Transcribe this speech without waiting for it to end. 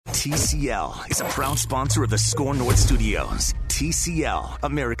TCL is a proud sponsor of the Score North Studios. TCL,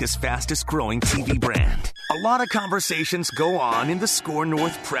 America's fastest growing TV brand. A lot of conversations go on in the Score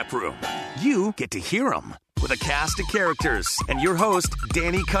North prep room. You get to hear them with a cast of characters and your host,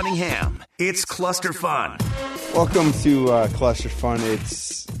 Danny Cunningham. It's Cluster Fun. Welcome to Cluster Fun.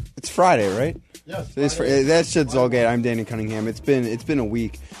 It's Friday, right? Yes. That's Judd Zolgate. I'm Danny Cunningham. It's been a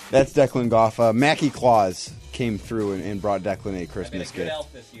week. That's Declan Goff. Mackey Claus came through and brought Declan a Christmas gift. Good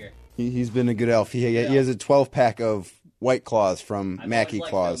elf this year. He's been a good elf. He has a 12-pack of White Claws from Mackey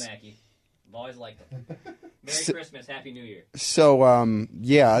Claus. I've always liked them. Merry Christmas, Happy New Year. So,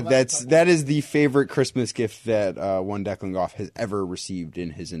 that is the favorite Christmas gift that one Declan Goff has ever received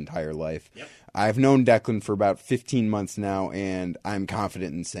in his entire life. Yep. I've known Declan for about 15 months now, and I'm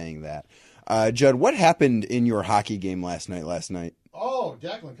confident in saying that. Judd, what happened in your hockey game last night? Oh,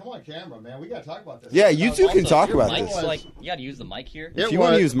 Declan, come on camera, man. We got to talk about this. Yeah, you two can talk about this. You got to use the mic here. If you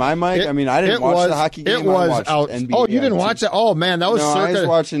want to use my mic, I didn't watch the hockey game. It was out. Oh, you didn't watch it? Oh, man, that was I was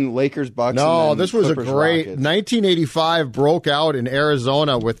watching Lakers-Bucks. No, this was Clippers, a great... Rockets. 1985 broke out in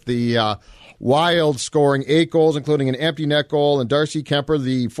Arizona with the Wild scoring 8 goals, including an empty net goal. And Darcy Kemper,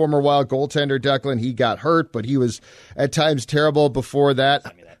 the former Wild goaltender, Declan, he got hurt, but he was at times terrible before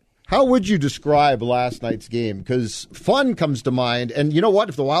that. How would you describe last night's game? Because fun comes to mind. And you know what?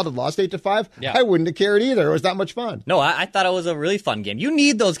 If the Wild had lost 8-5, I wouldn't have cared either. It was that much fun. No, I thought it was a really fun game. You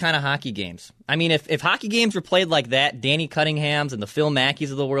need those kind of hockey games. I mean, if hockey games were played like that, Danny Cunninghams and the Phil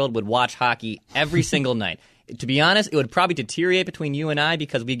Mackeys of the world would watch hockey every single night. To be honest, it would probably deteriorate between you and I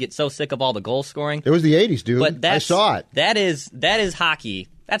because we get so sick of all the goal scoring. It was the 80s, dude. But I saw it. That is hockey.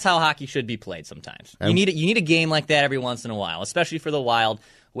 That's how hockey should be played sometimes. You need a game like that every once in a while, especially for the Wild.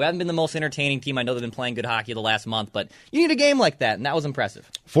 We haven't been the most entertaining team. I know they've been playing good hockey the last month, but you need a game like that, and that was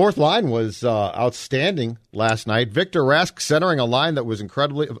impressive. Fourth line was outstanding last night. Victor Rask centering a line that was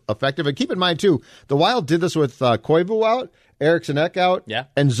incredibly effective. And keep in mind, too, the Wild did this with Koivu out, Eriksson Ek out,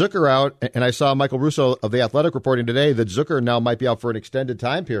 and Zucker out. And I saw Michael Russo of The Athletic reporting today that Zucker now might be out for an extended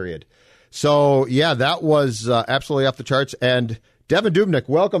time period. So, yeah, that was absolutely off the charts. And Devin Dubnyk,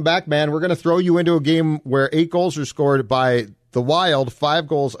 welcome back, man. We're going to throw you into a game where 8 goals are scored by the Wild, 5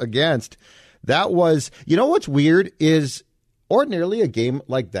 goals against. That was, you know what's weird is ordinarily a game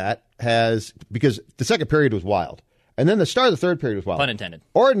like that has, because the second period was wild. And then the start of the third period was wild. Pun intended.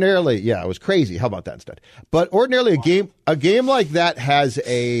 Ordinarily, yeah, it was crazy. How about that instead? But ordinarily a game like that has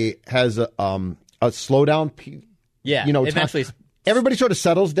a slowdown. Yeah, eventually. Everybody sort of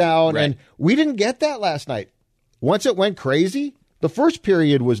settles down, right. And we didn't get that last night. Once it went crazy, the first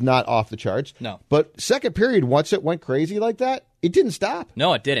period was not off the charts. No. But second period, once it went crazy like that, it didn't stop.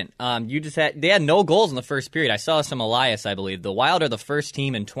 No, it didn't. They had no goals in the first period. I saw this from Elias, I believe. The Wild are the first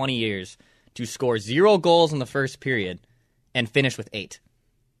team in 20 years to score 0 goals in the first period and finish with 8.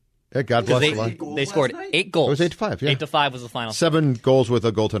 Yeah, God bless the line. They scored 8 goals. It was 8-5, yeah. 8-5 was the final. 7 goals with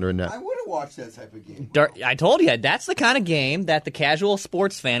a goaltender in net. I would have watched that type of game. I told you, that's the kind of game that the casual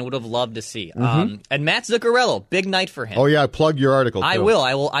sports fan would have loved to see. Mm-hmm. And Matt Zuccarello, big night for him. Oh, yeah, plug your article, too. I will.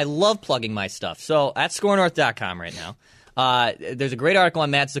 I love plugging my stuff. So at scorenorth.com right now, there's a great article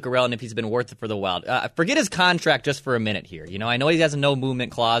on Matt Zuccarello and if he's been worth it for the Wild. Forget his contract just for a minute here. You know, I know he has a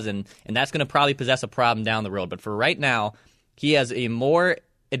no-movement clause, and that's going to probably possess a problem down the road. But for right now, he has a more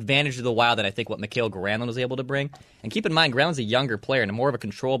advantage to the Wild than I think what Mikhail Granlund was able to bring. And keep in mind, Granlund's a younger player and a more of a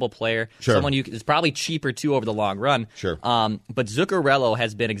controllable player. Sure. Someone who is probably cheaper, too, over the long run. Sure. But Zuccarello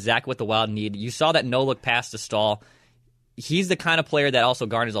has been exactly what the Wild need. You saw that no-look pass to Stahl. He's the kind of player that also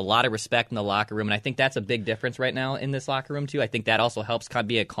garners a lot of respect in the locker room, and I think that's a big difference right now in this locker room, too. I think that also helps kind of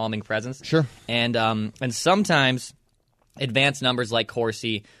be a calming presence. Sure. And sometimes advanced numbers like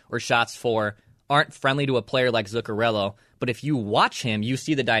Corsi or shots for aren't friendly to a player like Zuccarello, but if you watch him, you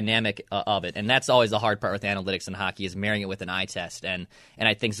see the dynamic of it, and that's always the hard part with analytics in hockey is marrying it with an eye test, and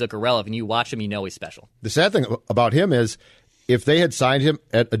I think Zuccarello, when you watch him, you know he's special. The sad thing about him is if they had signed him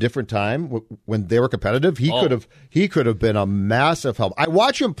at a different time when they were competitive, he could have been a massive help. I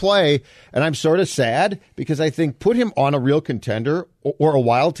watch him play, and I'm sort of sad because I think put him on a real contender or a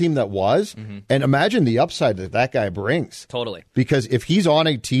Wild team that was, and imagine the upside that guy brings. Totally. Because if he's on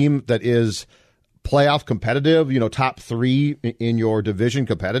a team that is playoff competitive, top 3 in your division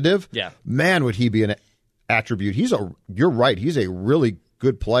competitive, man, would he be an attribute. You're right, he's a really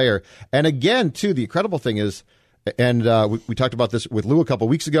good player. And again, too, the incredible thing is, and we talked about this with Lou a couple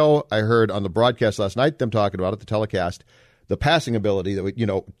weeks ago. I heard on the broadcast last night them talking about it, the telecast, the passing ability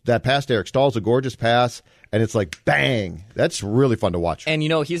that pass to Eric Stahl's a gorgeous pass, and it's like bang. That's really fun to watch. And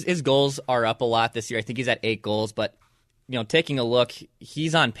his goals are up a lot this year. I think he's at 8 goals, but taking a look,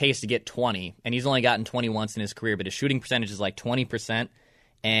 he's on pace to get 20, and he's only gotten 20 once in his career, but his shooting percentage is like 20%.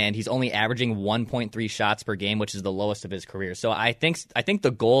 and he's only averaging 1.3 shots per game, which is the lowest of his career. So I think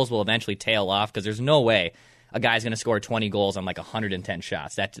the goals will eventually tail off because there's no way a guy's going to score 20 goals on like 110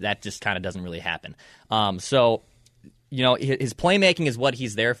 shots. That just kind of doesn't really happen. So, you know, his playmaking is what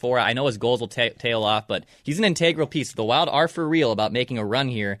he's there for. I know his goals will tail off, but he's an integral piece. The Wild are for real about making a run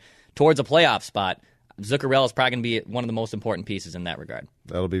here towards a playoff spot. Zuccarello is probably going to be one of the most important pieces in that regard.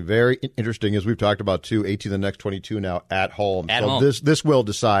 That'll be very interesting, as we've talked about, too. 18 of the next 22 now at home. At so home. This will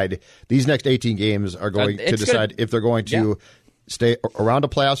decide. These next 18 games are going to decide if they're going to stay around a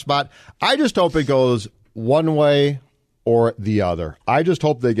playoff spot. I just hope it goes one way or the other. I just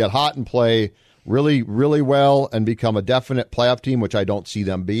hope they get hot and play really, really well and become a definite playoff team, which I don't see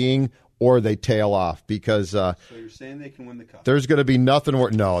them being, or they tail off because so you're saying they can win the cup? There's going to be nothing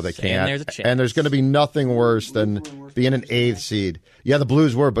worse. No, they can't. There's a chance. And there's going to be nothing worse than being an 8th seed. Yeah, the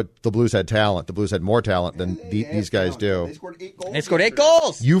Blues were, but the Blues had talent. The Blues had more talent than these guys do. They scored 8 goals. They scored 8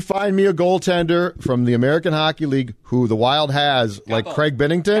 goals. You find me a goaltender from the American Hockey League who the Wild has, like Craig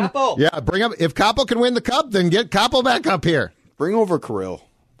Binnington. Capo. Yeah, bring up. If Capo can win the cup, then get Capo back up here. Bring over Kirill.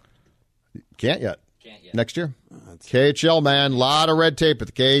 Can't yet. Next year. KHL, man. A lot of red tape at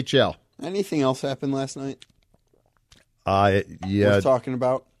the KHL. Anything else happened last night? Yeah. Worth talking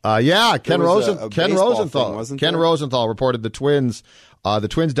about? Ken Rosenthal. Ken Rosenthal reported the Twins,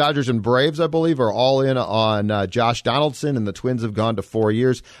 Dodgers, and Braves, I believe, are all in on Josh Donaldson, and the Twins have gone to 4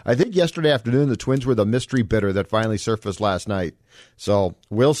 years. I think yesterday afternoon the Twins were the mystery bidder that finally surfaced last night. So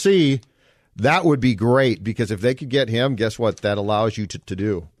we'll see. That would be great because if they could get him, guess what? That allows you to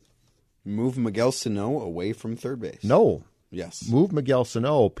do. Move Miguel Sano away from third base. No. Yes. Move Miguel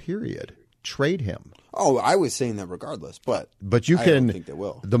Sano, period. Trade him. Oh, I was saying that regardless, but you can. I don't think they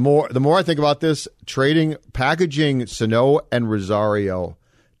will. The more I think about this, packaging Sano and Rosario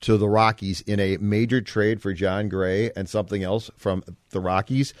to the Rockies in a major trade for John Gray and something else from the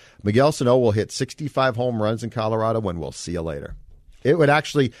Rockies, Miguel Sano will hit 65 home runs in Colorado, and we'll see you later.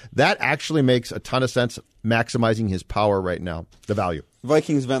 That actually makes a ton of sense, maximizing his power right now, the value.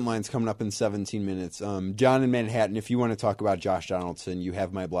 Vikings vent line's coming up in 17 minutes. John in Manhattan, if you want to talk about Josh Donaldson, you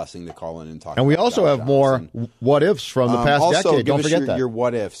have my blessing to call in and talk about And we also Josh have more what-ifs from the past decade. Don't forget that. Your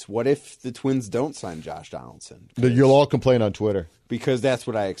what-ifs. What if the Twins don't sign Josh Donaldson? You'll all complain on Twitter. Because that's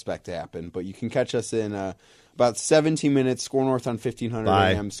what I expect to happen. But you can catch us in about 17 minutes. Score North on 1500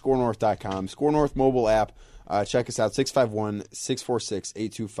 AM, scorenorth.com, Score North mobile app. Check us out,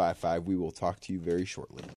 651-646-8255. We will talk to you very shortly.